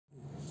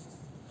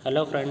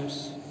Hello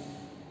friends,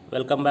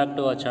 welcome back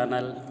to our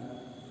channel.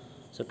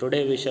 So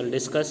today we shall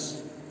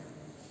discuss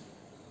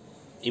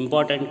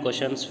important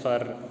questions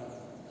for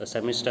the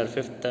semester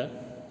 5th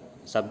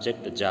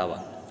subject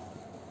Java.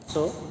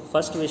 So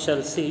first we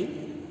shall see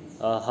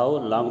how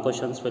long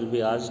questions will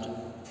be asked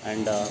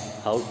and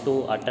how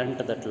to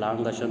attempt that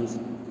long questions,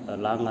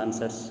 long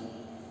answers.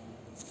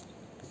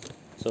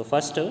 So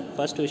first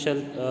we shall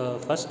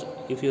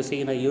if you see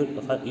in a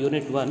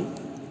unit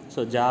 1,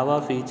 so Java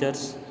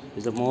features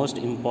is the most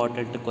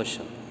important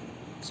question,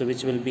 so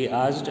which will be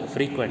asked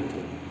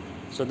frequently.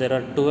 So there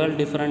are 12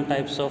 different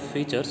types of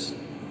features,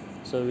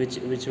 so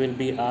which will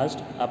be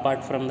asked.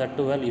 Apart from the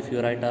 12, if you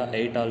write a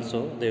 8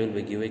 also, they will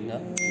be giving a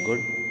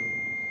good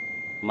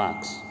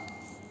marks.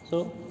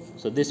 So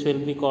this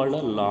will be called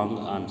a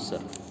long answer.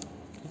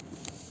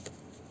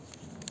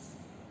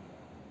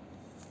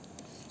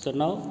 So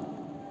now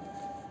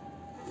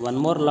one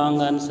more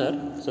long answer,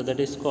 so that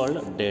is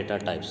called data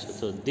types.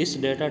 So this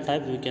data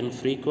type we can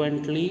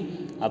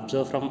frequently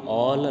observe from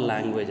all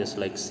languages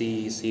like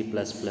C, C++.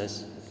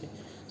 Okay.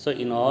 So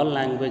in all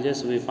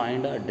languages we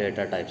find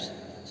data types.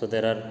 So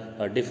there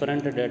are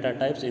different data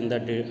types. In the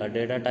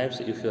data types,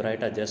 if you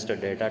write just a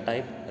data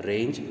type,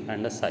 range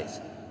and a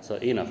size, so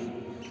enough.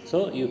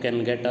 So you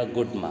can get a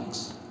good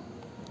marks.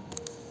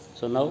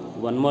 So now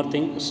one more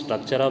thing,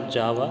 structure of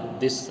Java.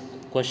 This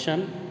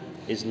question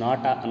is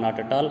not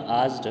at all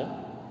asked,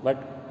 but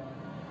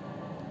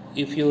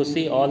if you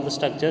see all the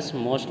structures,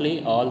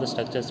 mostly all the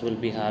structures will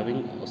be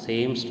having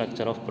same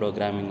structure of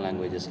programming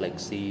languages like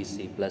C,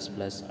 C++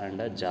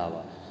 and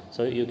Java.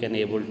 So you can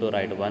able to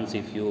write once.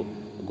 If you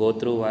go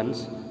through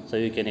once, so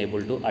you can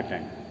able to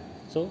attend.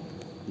 So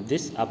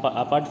this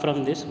apart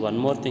from this, one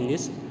more thing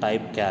is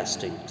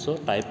typecasting. So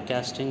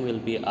typecasting will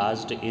be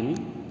asked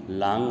in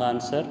long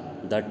answer,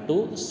 that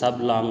two sub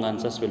long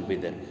answers will be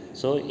there.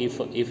 So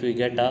if we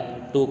get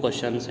two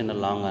questions in a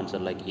long answer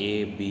like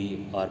A,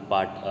 B or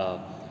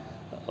part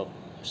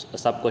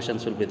sub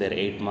questions will be there,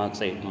 8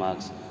 marks, 8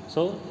 marks.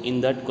 So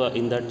in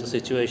that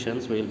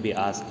situations we will be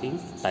asking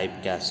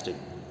typecasting.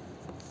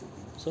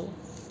 So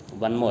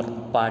one more,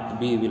 part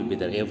B will be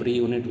there. Every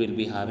unit will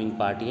be having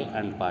part A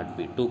and part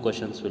B. Two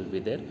questions will be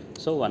there.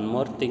 So one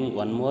more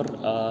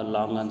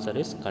long answer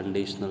is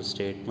conditional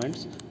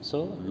statements.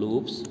 So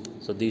loops.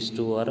 So these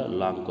two are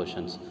long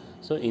questions.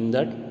 So in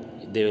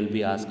that they will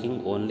be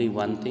asking only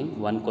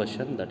one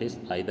question, that is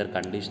either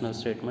conditional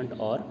statement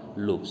or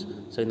loops.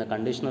 So in the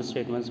conditional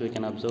statements we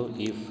can observe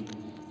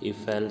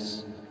if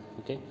else,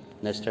 okay,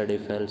 nested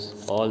if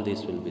else, all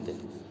these will be there.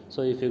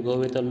 So if you go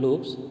with the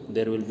loops,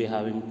 there will be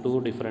having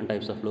two different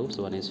types of loops.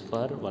 One is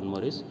for, one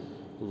more is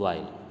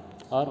while,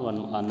 or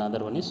another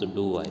one is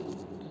do while.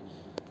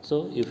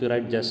 So if you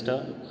write just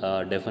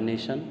a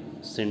definition,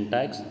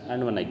 syntax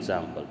and one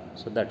example,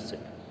 so that's it.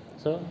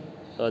 So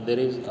there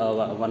is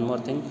one more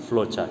thing,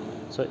 flowchart.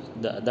 So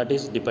that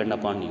is depend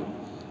upon you.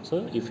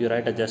 So if you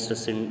write just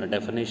a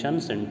definition,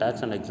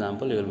 syntax and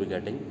example, you will be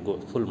getting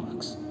full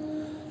marks.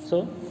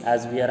 So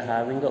as we are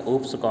having a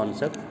OOPS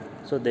concept,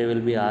 so they will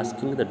be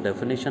asking the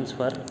definitions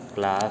for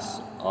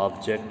class,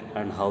 object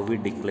and how we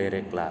declare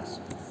a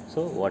class.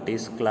 So what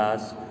is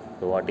class,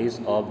 so what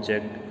is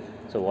object,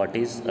 so what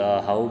is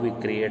how we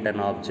create an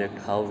object,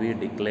 how we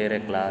declare a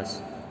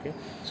class. Okay.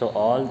 So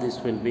all this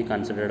will be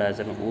considered as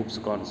an OOPS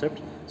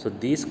concept. So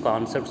these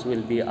concepts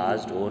will be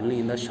asked only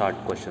in the short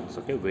questions.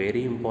 Okay,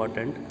 very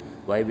important.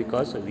 Why?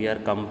 Because we are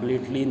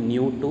completely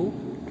new to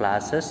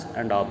classes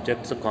and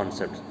objects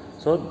concepts.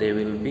 So they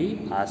will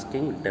be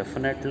asking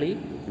definitely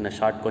in the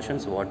short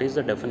questions what is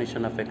the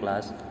definition of a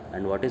class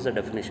and what is the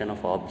definition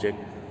of object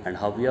and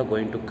how we are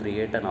going to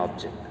create an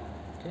object.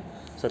 Okay.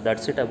 So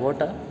that's it about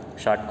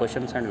short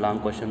questions and long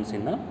questions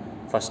in the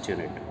first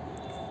unit.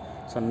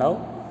 So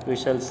now we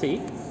shall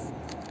see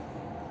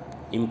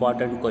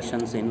important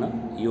questions in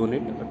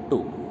unit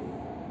 2.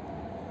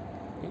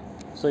 Okay.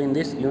 So in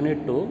this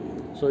unit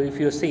 2, so if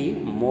you see,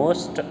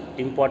 most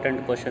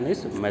important question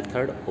is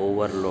method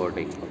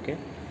overloading. Okay.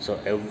 So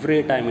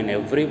every time in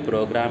every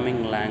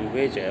programming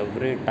language,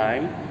 every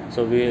time,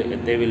 so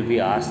they will be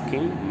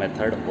asking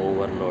method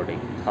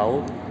overloading,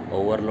 how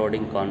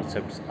overloading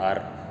concepts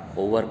are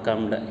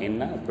overcome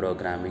in a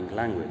programming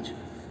language.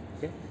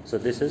 Okay. So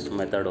this is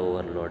method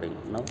overloading.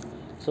 Now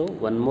so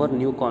one more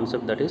new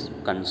concept, that is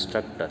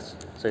constructors.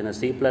 So in a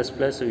C++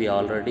 we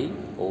already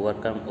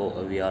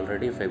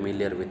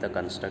familiar with the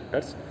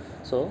constructors.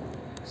 So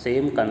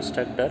same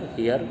constructor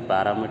here,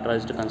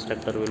 parameterized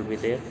constructor will be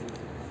there,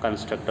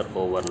 constructor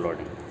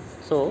overloading.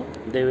 So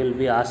they will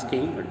be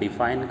asking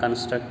define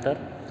constructor.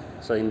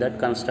 So in that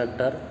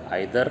constructor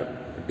either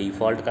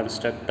default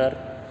constructor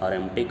or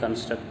empty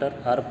constructor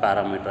or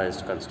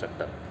parameterized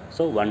constructor.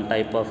 So one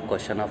type of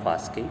question of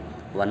asking.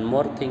 One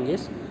more thing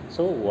is,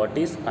 so what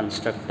is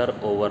constructor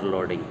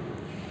overloading?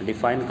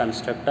 Define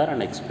constructor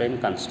and explain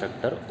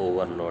constructor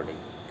overloading.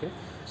 Okay.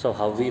 So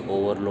how we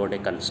overload a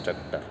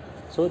constructor.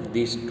 So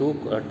these two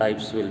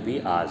types will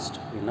be asked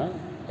in a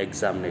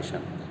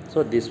examination.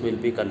 So this will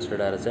be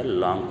considered as a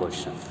long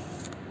question.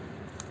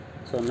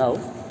 So now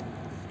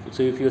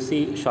So if you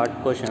see short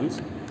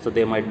questions, so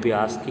they might be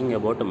asking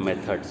about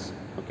methods.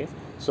 Okay,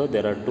 so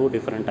there are two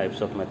different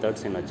types of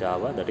methods in a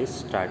Java, that is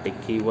static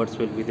keywords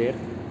will be there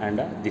and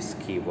this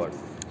keyword.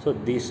 So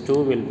these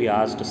two will be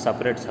asked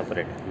separate,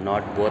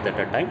 not both at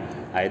a time.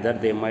 Either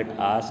they might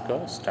ask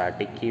a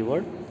static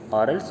keyword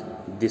or else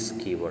this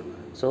keyword.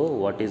 So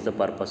what is the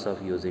purpose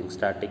of using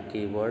static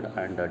keyword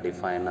and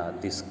define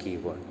this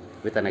keyword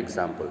with an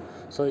example.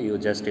 So you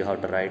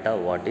have to write out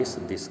what is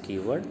this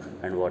keyword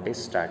and what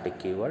is static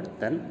keyword,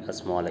 then a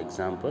small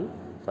example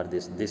for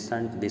this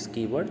and this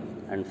keyword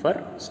and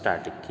for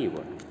static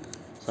keyword.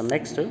 So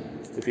next,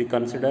 if you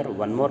consider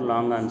one more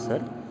long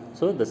answer,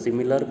 so the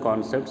similar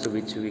concepts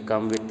which we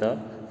come with the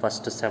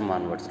first SEM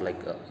onwards,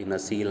 like in a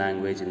C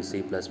language, in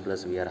C++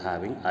 we are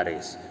having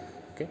arrays.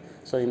 Okay,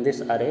 so in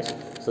this arrays,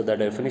 so the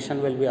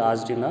definition will be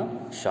asked in a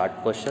short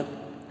question.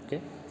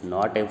 Okay,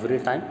 not every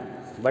time,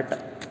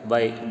 but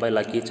by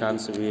lucky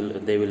chance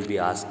they will be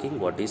asking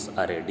what is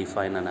array,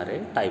 define an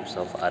array, types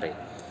of array.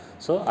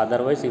 So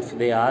otherwise if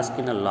they ask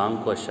in a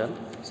long question,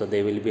 so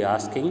they will be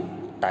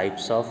asking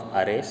types of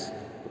arrays.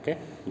 Okay,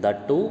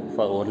 that too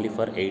for only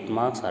for 8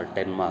 marks or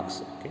 10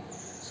 marks. Okay,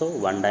 so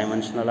one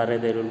dimensional array,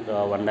 there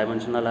will one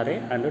dimensional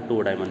array and a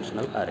two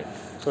dimensional array.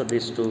 So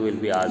these two will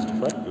be asked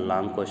for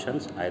long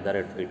questions,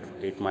 either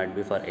it might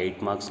be for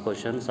 8 marks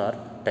questions or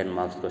 10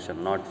 marks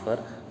question, not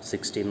for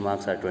 16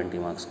 marks or 20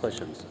 marks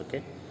questions.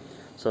 Okay,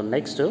 so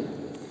next,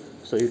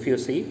 so if you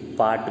see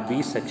part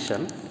B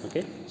section,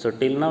 okay, so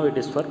till now it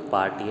is for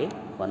part A.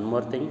 One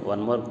more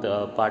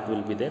part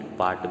will be there,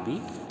 part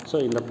B. So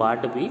in the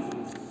part B,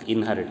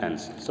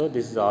 inheritance. So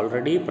this is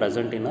already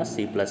present in a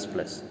C++.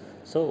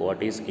 So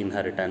what is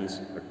inheritance?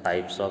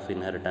 Types of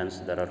inheritance.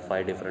 There are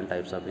 5 different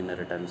types of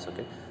inheritance.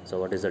 Okay, so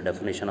what is the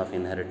definition of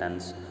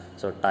inheritance?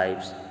 So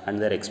types and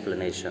their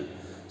explanation.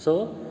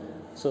 So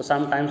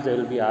sometimes they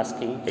will be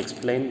asking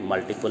explain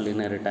multiple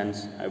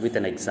inheritance with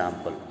an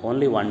example.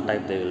 Only one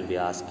type they will be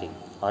asking,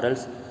 or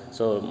else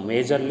so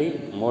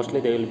mostly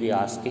they will be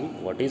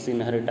asking what is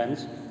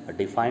inheritance,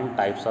 define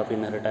types of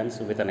inheritance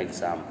with an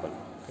example.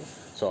 Okay,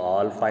 so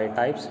all 5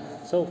 types,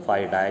 so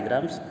 5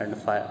 diagrams and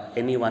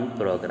any one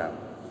program.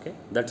 Okay,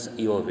 that's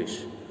your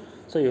wish.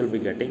 So you will be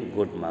getting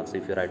good marks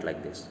if you write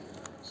like this.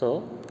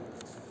 So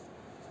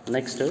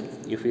next,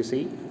 if you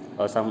see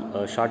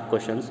some short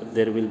questions,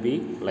 there will be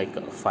like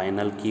a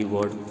final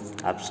keyword,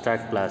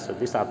 abstract class. So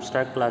this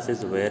abstract class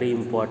is very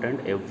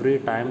important. Every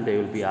time they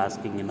will be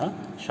asking in a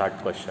short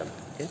question.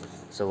 Okay,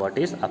 so what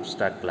is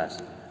abstract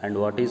class and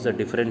what is the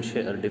difference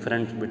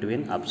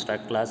between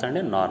abstract class and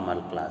a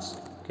normal class?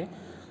 Okay,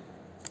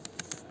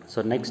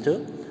 so next,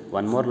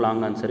 one more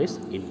long answer is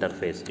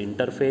interface.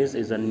 Interface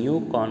is a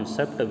new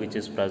concept which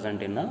is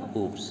present in a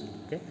OOPS.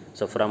 Okay,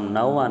 so from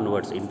now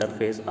onwards,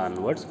 interface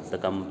onwards, the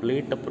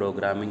complete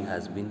programming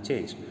has been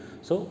changed.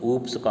 So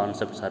OOPS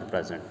concepts are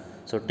present.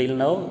 So till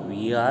now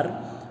we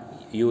are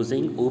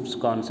using OOPS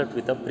concept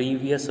with the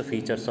previous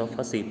features of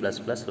a C++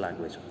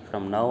 language.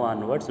 From now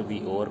onwards,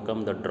 we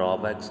overcome the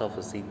drawbacks of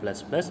a C++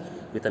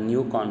 with the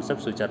new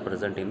concepts which are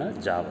present in a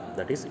Java,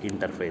 that is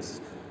interface.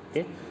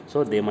 Okay,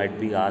 so they might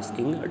be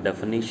asking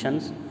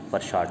definitions for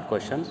short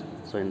questions.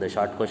 So in the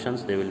short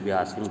questions they will be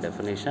asking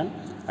definition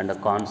and a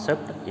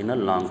concept in a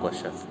long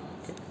question.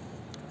 Okay,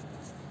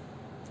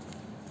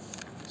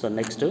 so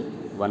next,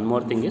 one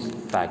more thing is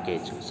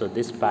package. So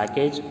this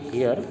package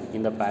here,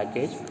 in the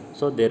package,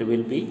 so there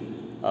will be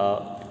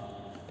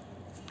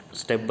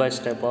step by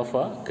step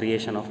of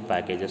creation of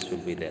packages will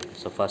be there.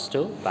 So first,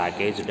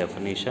 package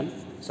definition.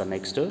 So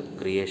next,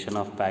 creation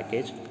of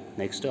package.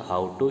 Next,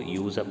 how to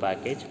use a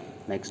package.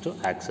 Next,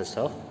 access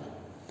of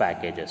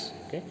packages.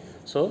 Okay,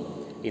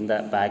 so in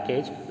the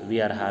package we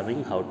are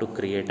having how to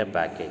create a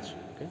package.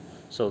 Okay,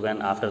 so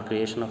when after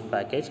creation of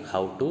package,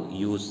 how to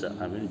use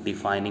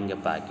defining a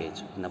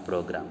package in a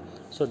program,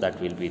 so that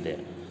will be there.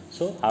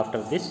 So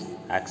after this,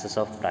 access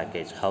of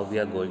package, how we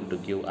are going to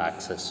give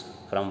access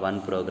from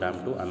one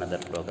program to another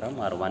program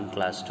or one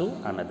class to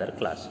another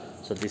class.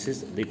 So this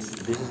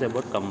is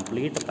about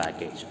complete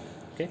package.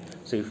 Okay,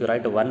 so if you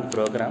write one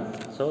program,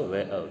 so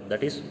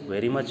that is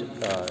very much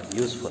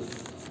useful.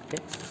 Okay,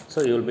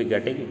 so you will be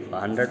getting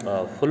 100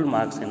 full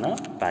marks in a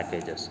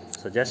packages.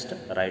 So just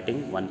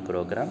writing one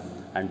program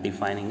and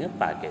defining a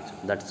package,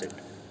 that's it.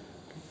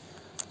 Okay.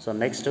 So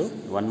next,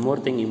 one more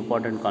thing,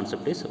 important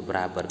concept is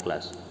wrapper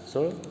class.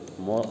 So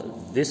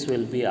this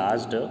will be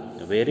asked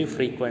very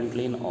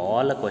frequently in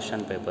all the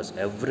question papers.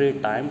 Every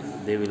time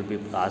they will be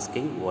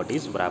asking what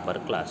is wrapper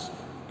class.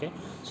 Okay,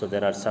 so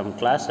there are some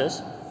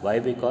classes. Why?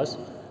 Because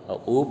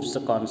OOPS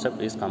concept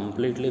is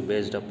completely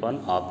based upon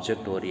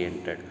object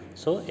oriented.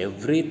 So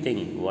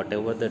everything,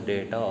 whatever the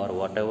data or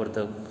whatever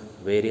the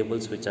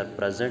variables which are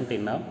present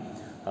in a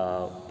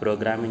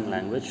programming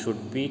language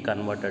should be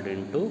converted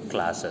into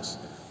classes.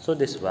 So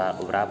this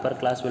wrapper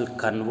class will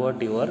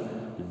convert your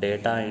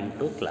data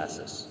into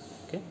classes.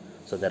 Okay,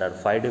 so there are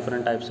 5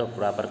 different types of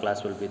wrapper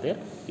class will be there.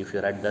 If you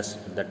write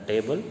the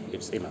table,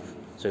 it's enough.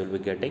 So you will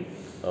be getting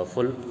a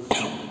full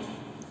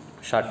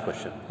short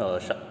question,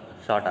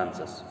 short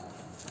answers.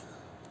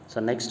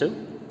 So next,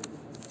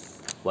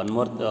 one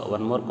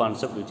more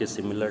concept which is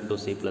similar to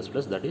C++,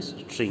 that is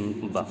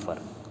string buffer.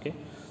 Okay,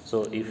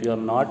 so if you are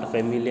not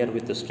familiar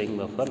with the string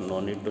buffer, no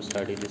need to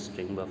study this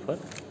string buffer.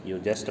 You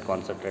just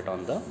concentrate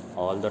on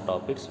all the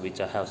topics which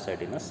I have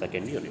said in a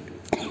second unit.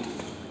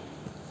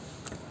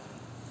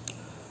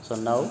 So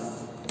now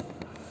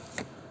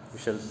we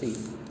shall see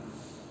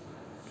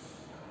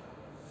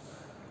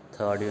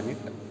third unit,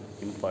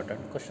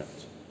 important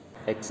questions.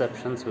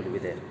 Exceptions will be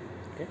there.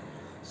 Okay,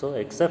 so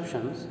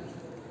exceptions.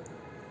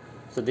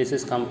 So this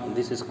is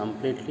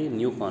completely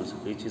new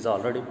concept which is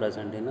already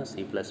present in a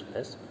C++.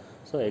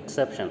 So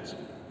exceptions.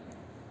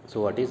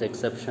 So what is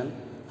exception?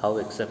 How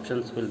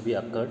exceptions will be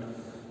occurred,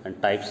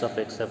 and types of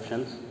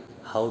exceptions.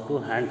 How to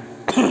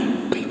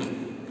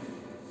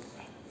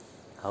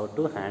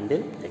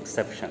handle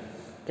exception.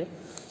 Okay.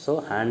 So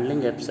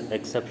handling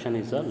exception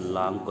is a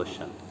long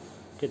question.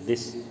 Okay.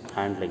 This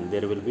handling,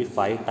 there will be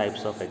 5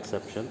 types of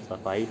exceptions,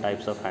 5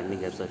 types of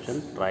handling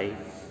exception: try,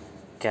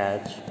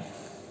 catch,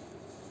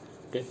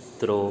 okay,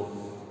 throw,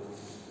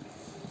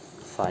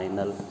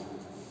 finally.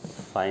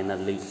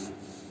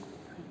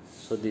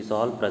 So these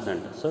all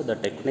present. So the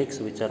techniques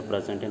which are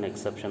present in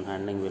exception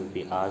handling will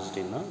be asked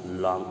in a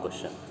long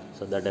question.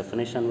 So the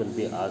definition will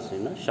be asked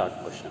in a short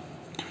question.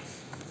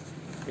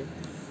 Okay.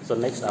 So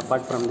next,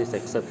 apart from this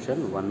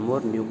exception, one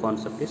more new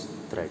concept is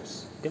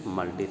threads. Okay,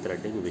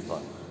 multi-threading we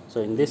call.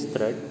 So in this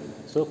thread,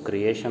 so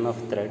creation of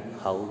thread,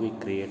 how we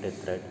create a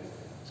thread,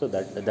 so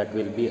that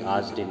will be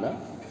asked in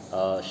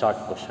a short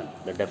question.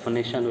 The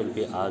definition will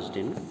be asked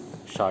in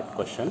short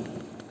question.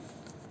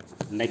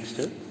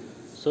 Next,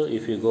 so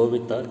if you go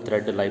with the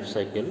thread life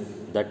cycle,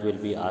 that will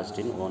be asked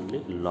in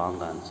only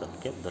long answer.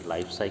 Okay, the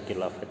life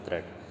cycle of a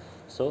thread.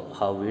 So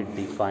how we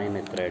define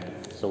a thread.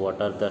 So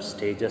what are the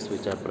stages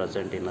which are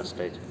present in a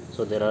stage.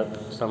 So there are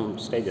some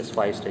stages,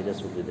 5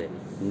 stages will be there: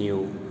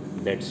 new,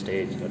 dead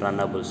stage,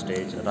 runnable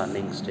stage,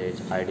 running stage,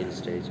 idle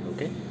stage.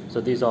 Okay,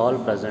 so these are all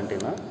present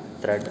in a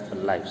thread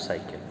life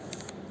cycle.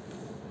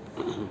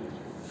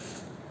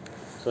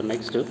 So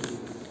next,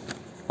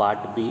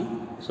 part B.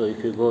 So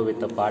if you go with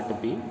the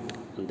part B,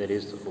 there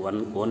is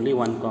only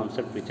one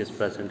concept which is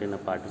present in a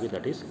part B,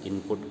 that is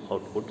input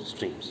output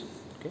streams.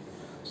 Okay,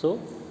 so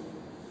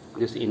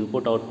this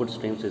input output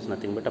streams is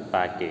nothing but a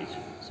package.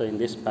 So in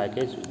this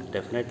package,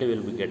 definitely we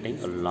will be getting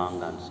a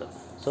long answer.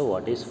 So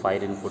what is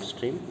file input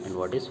stream and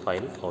what is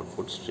file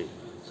output stream?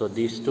 So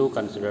these two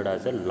considered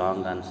as a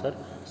long answer.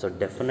 So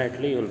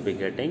definitely you will be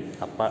getting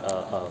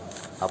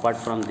apart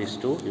from these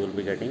two, you will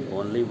be getting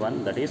only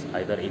one, that is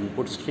either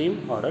input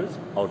stream or else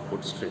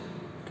output stream.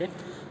 Okay,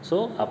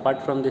 so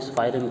apart from this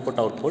file input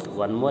output,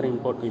 one more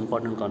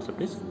important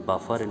concept is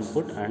buffer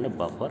input and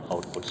buffer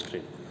output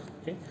stream.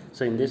 Okay,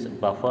 so in this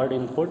buffered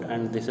input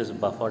and this is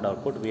buffered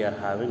output, we are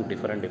having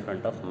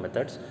different of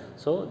methods.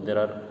 So there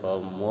are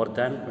more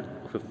than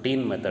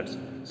 15 methods.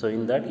 So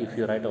in that, if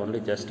you write only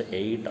just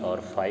 8 or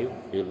 5,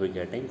 you will be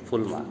getting full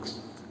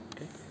marks.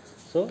 Okay,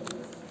 so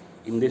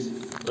in this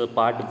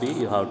part B,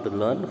 you have to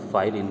learn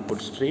file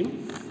input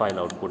stream, file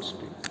output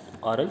stream,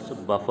 or else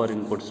buffer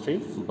input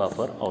stream,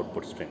 buffer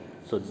output stream.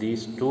 So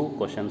these two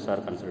questions are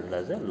considered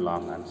as a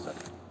long answer.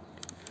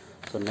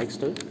 So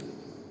next,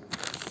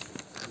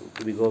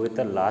 we go with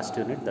the last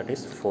unit, that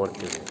is 4th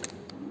unit.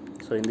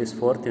 So in this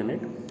 4th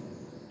unit,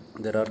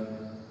 there are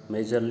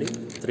majorly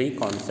 3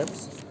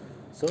 concepts.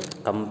 So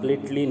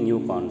completely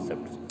new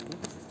concepts. Okay.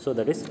 So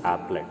that is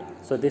applet.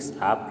 So this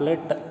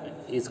applet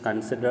is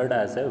considered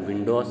as a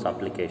Windows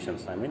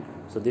applications.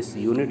 So this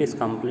unit is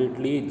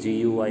completely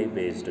GUI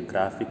based,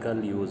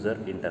 graphical user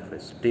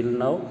interface. Till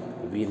now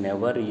we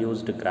never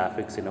used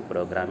graphics in a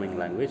programming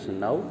language.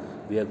 Now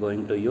we are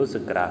going to use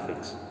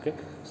graphics. Okay,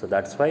 so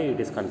that's why it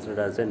is considered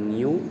as a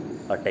new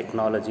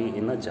technology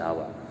in a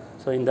Java.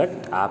 So in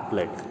that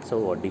applet,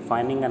 so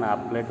defining an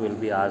applet will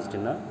be asked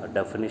in a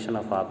definition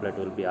of applet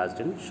will be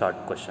asked in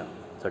short question.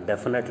 So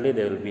definitely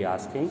they will be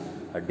asking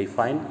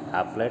define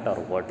applet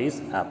or what is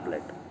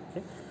applet.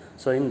 Okay.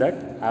 So in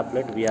that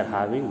applet, we are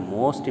having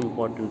most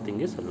important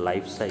thing is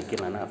life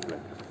cycle and applet.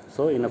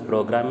 So in a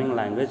programming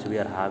language, we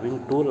are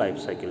having 2 life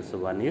cycles. So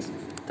one is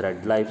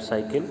thread life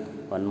cycle,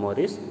 one more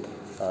is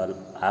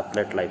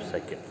applet life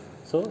cycle.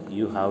 So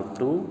you have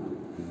to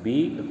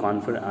be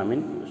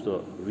confident.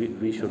 So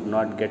we should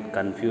not get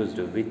confused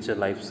which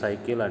life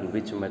cycle and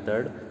which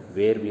method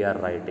where we are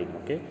writing.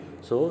 Okay,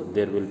 so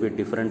there will be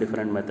different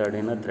method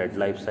in a thread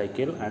life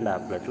cycle and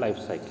applet life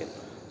cycle.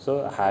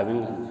 So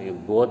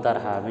both are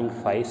having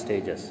 5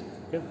 stages.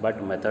 Okay,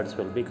 but methods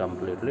will be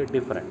completely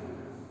different.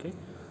 Okay,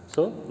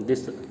 so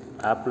this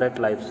applet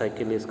life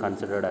cycle is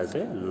considered as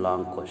a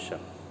long question.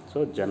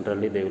 So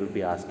generally they will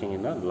be asking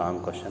in a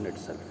long question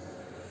itself.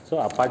 So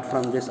apart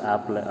from this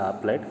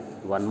applet,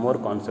 one more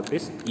concept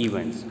is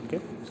events.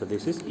 Okay, so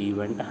this is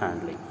event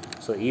handling.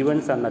 So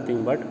events are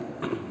nothing but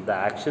the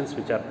actions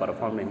which are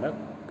performed in the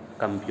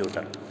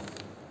computer.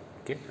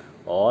 Okay,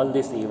 all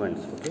these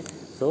events. Okay,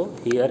 so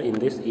here in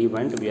this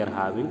event we are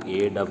having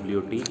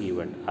AWT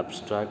event,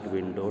 abstract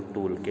window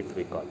toolkit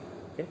we call.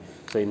 Okay,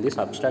 so in this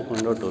abstract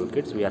window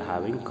toolkits we are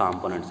having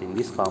components. In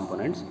these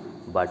components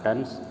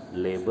buttons,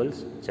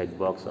 labels,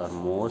 checkbox are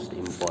most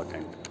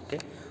important. Okay,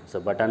 so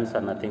buttons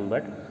are nothing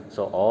but,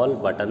 so all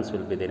buttons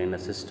will be there in a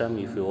system.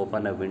 If you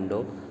open a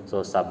window,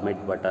 so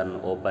submit button,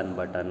 open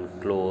button,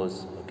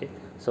 close. Okay,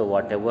 so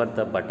whatever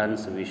the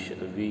buttons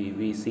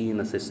we see in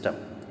a system,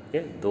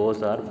 okay,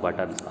 those are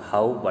buttons.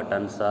 How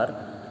buttons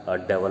are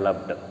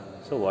developed,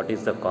 so what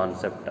is the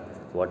concept,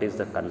 what is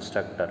the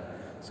constructor,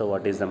 so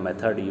what is the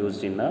method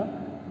used in a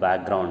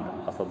background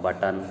of a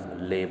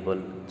button,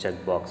 label,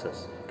 check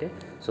boxes. Okay,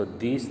 so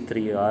these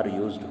three are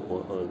used,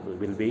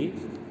 will be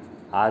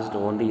asked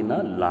only in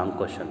a long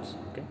questions.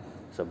 Okay,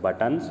 so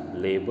buttons,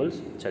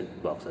 labels, check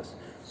boxes.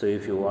 So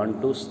if you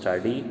want to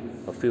study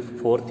a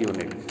fourth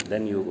unit,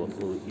 then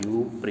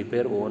you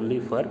prepare only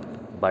for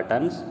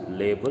buttons,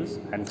 labels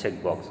and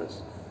check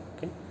boxes.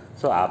 Okay,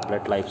 so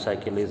applet life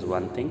cycle is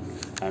one thing,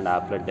 and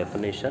applet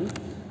definition,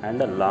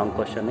 and a long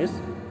question is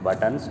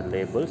buttons,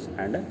 labels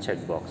and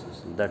check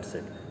boxes. That's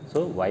it.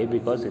 So why?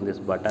 Because in this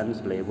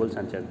buttons, labels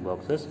and check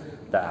boxes,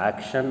 the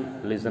action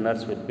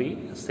listeners will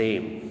be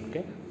same.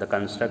 Okay, the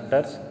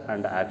constructors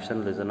and the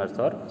action listeners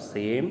are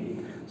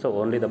same. So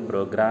only the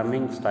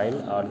programming style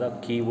or the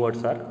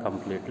keywords are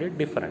completely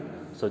different.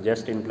 So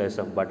just in place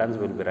of buttons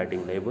we will be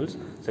writing labels.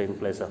 So in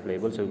place of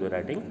labels we will be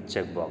writing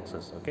check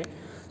boxes. Okay.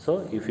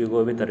 So if you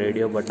go with the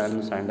radio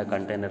buttons and the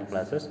container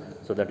classes,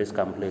 so that is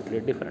completely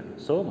different.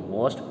 So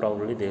most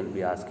probably they will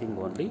be asking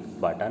only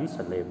buttons,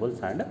 labels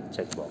and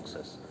check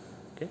boxes.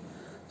 Okay.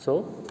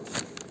 So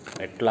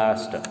at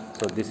last,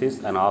 so this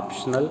is an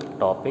optional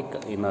topic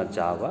in a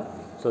Java.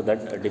 So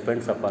that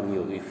depends upon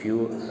you. If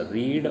you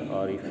read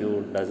or if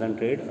you doesn't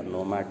read,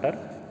 no matter.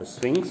 The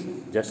swings,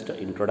 just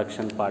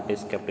introduction part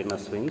is kept in a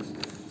swings.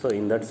 So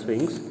in that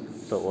swings,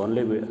 so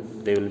only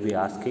they will be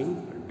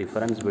asking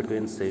difference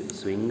between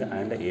swing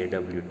and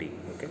AWT.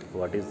 Okay,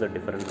 what is the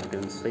difference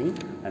between swing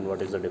and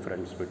what is the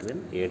difference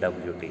between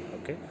AWT?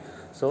 Okay,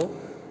 so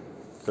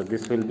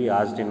this will be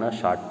asked in a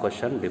short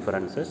question,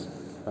 differences.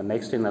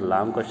 Next, in a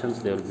long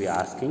questions they will be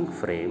asking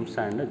frames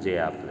and J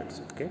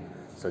applets. Okay,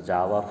 so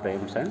Java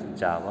frames and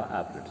Java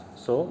applets.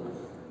 So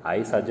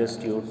I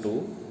suggest you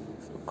to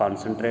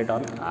concentrate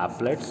on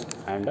applets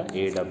and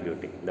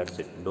AWT. That's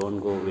it. Don't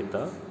go with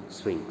the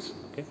swings.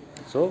 Okay,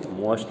 so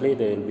mostly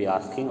they will be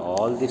asking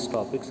all these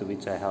topics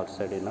which I have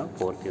said in a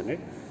fourth unit.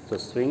 So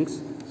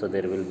swings, so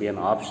there will be an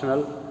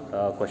optional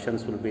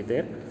questions will be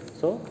there.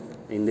 So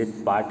in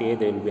this part A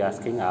they will be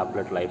asking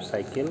applet life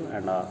cycle,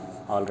 and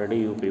already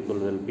you people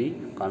will be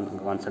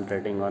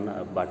concentrating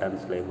on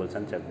buttons, labels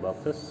and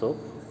checkboxes. So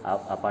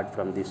apart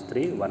from these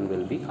three, one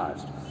will be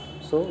asked.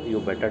 So you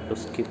better to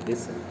skip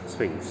this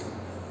swings.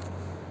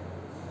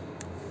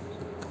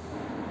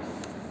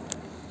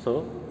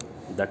 So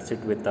that's it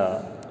with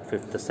the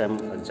 5th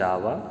SEM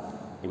Java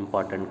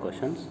important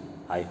questions.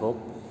 I hope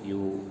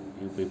you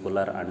people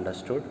are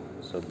understood.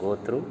 So go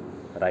through,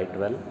 write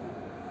well,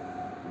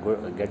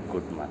 get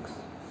good marks.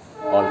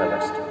 All the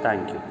best.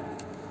 Thank you.